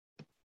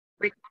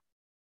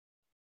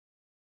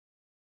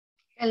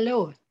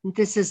Hello,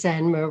 this is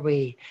Anne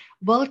Marie.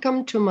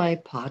 Welcome to my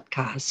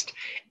podcast.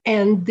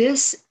 And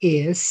this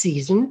is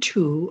season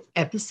 2,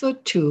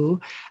 episode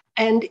 2.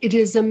 And it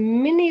is a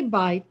mini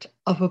bite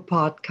of a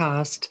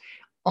podcast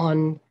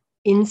on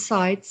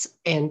insights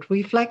and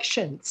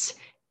reflections.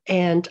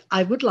 And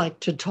I would like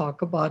to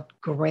talk about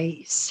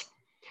grace.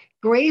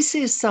 Grace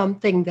is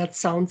something that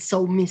sounds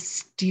so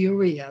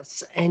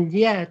mysterious, and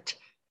yet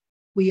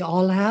we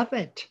all have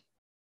it.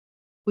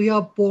 We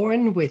are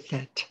born with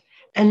it.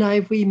 And I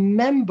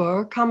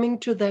remember coming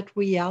to that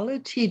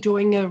reality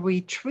during a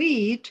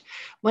retreat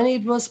when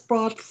it was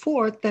brought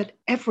forth that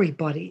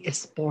everybody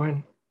is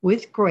born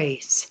with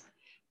grace.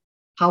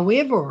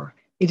 However,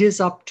 it is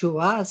up to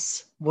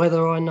us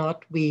whether or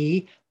not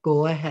we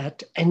go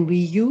ahead and we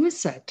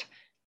use it,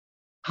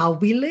 how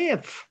we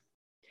live.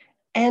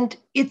 And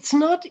it's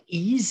not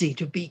easy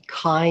to be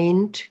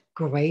kind,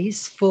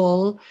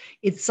 graceful.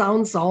 It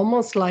sounds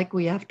almost like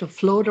we have to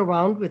float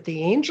around with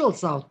the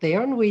angels out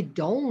there, and we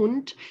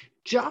don't.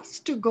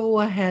 Just to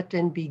go ahead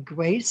and be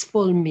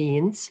graceful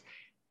means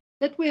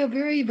that we are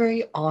very,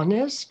 very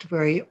honest,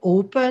 very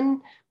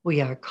open.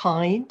 We are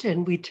kind,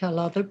 and we tell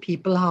other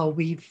people how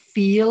we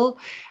feel.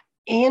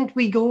 And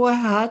we go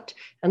ahead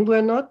and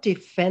we're not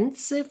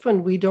defensive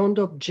and we don't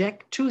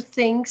object to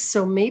things.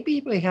 So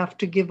maybe we have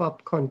to give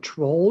up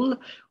control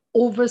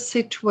over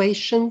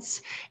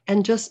situations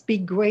and just be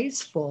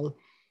graceful.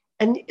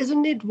 And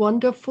isn't it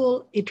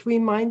wonderful? It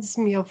reminds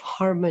me of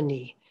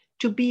harmony,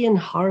 to be in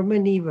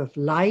harmony with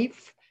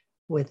life,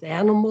 with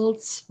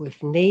animals,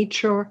 with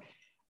nature.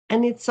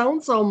 And it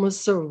sounds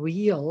almost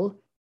surreal.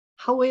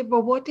 However,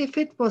 what if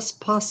it was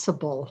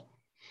possible?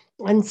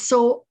 And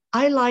so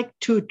I like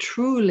to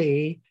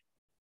truly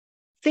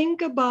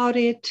think about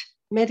it,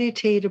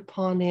 meditate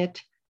upon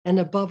it, and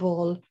above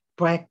all,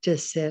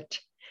 practice it.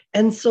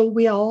 And so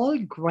we are all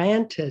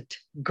granted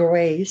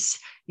grace.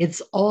 It's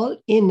all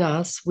in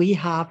us. We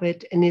have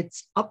it, and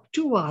it's up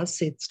to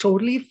us. It's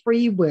totally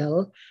free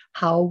will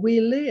how we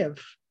live.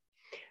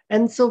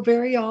 And so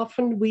very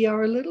often we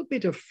are a little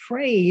bit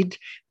afraid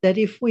that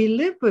if we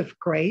live with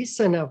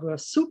grace and are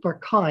super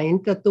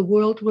kind, that the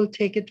world will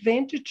take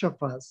advantage of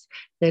us,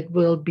 that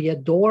we'll be a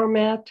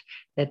doormat,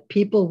 that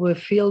people will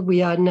feel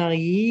we are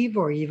naive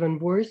or even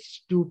worse,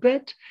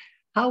 stupid.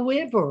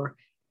 However,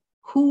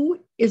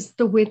 who is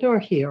the winner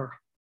here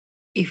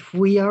if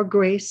we are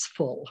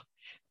graceful?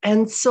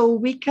 And so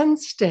we can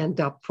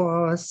stand up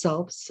for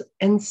ourselves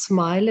and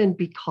smile and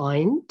be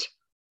kind.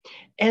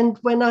 And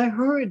when I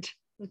heard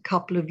a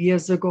couple of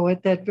years ago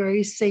at that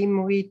very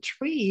same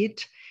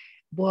retreat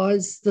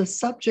was the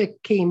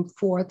subject came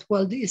forth,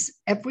 well, is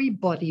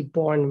everybody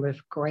born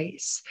with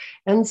grace?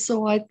 And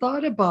so I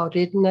thought about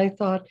it and I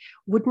thought,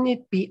 wouldn't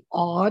it be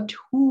odd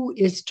who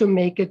is to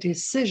make a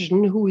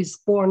decision who is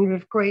born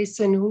with grace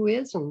and who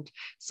isn't?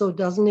 So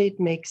doesn't it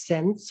make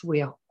sense?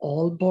 We are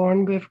all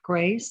born with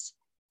grace.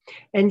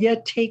 And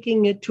yet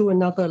taking it to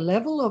another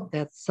level of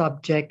that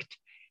subject,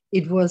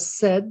 it was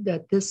said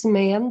that this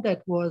man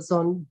that was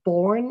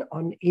born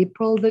on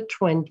April the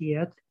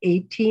 20th,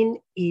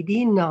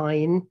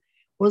 1889,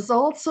 was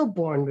also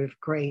born with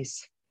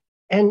grace.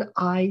 And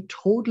I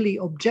totally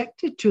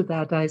objected to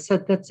that. I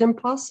said, that's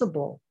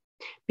impossible,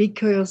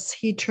 because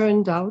he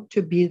turned out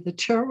to be the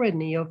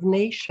tyranny of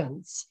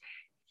nations.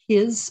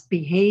 His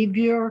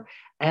behavior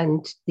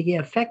and the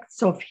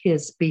effects of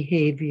his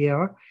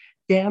behavior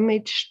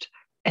damaged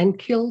and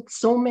killed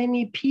so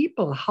many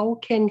people. How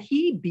can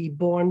he be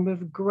born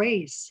with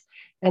grace?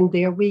 And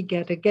there we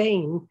get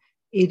again,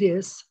 it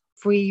is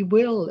free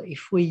will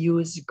if we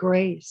use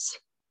grace.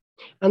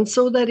 And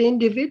so that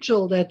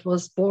individual that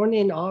was born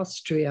in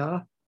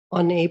Austria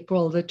on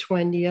April the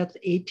 20th,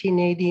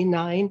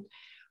 1889,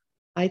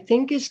 I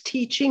think is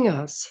teaching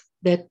us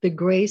that the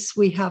grace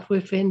we have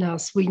within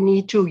us, we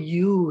need to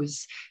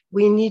use.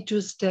 We need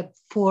to step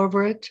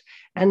forward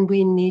and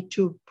we need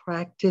to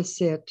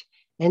practice it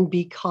and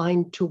be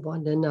kind to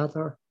one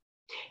another.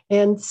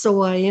 And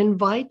so I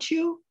invite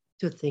you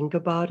to think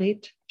about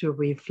it, to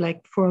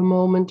reflect for a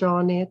moment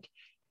on it,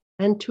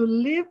 and to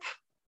live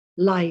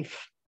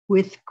life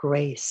with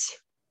grace.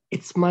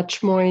 It's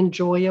much more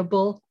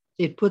enjoyable.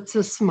 It puts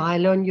a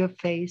smile on your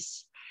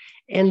face.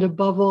 And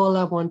above all,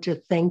 I want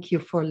to thank you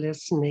for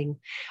listening.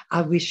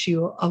 I wish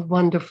you a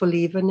wonderful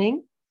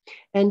evening.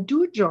 And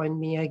do join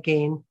me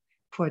again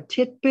for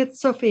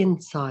Tidbits of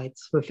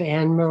Insights with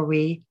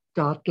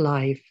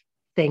Anne-Marie.life.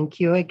 Thank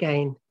you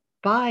again.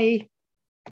 Bye.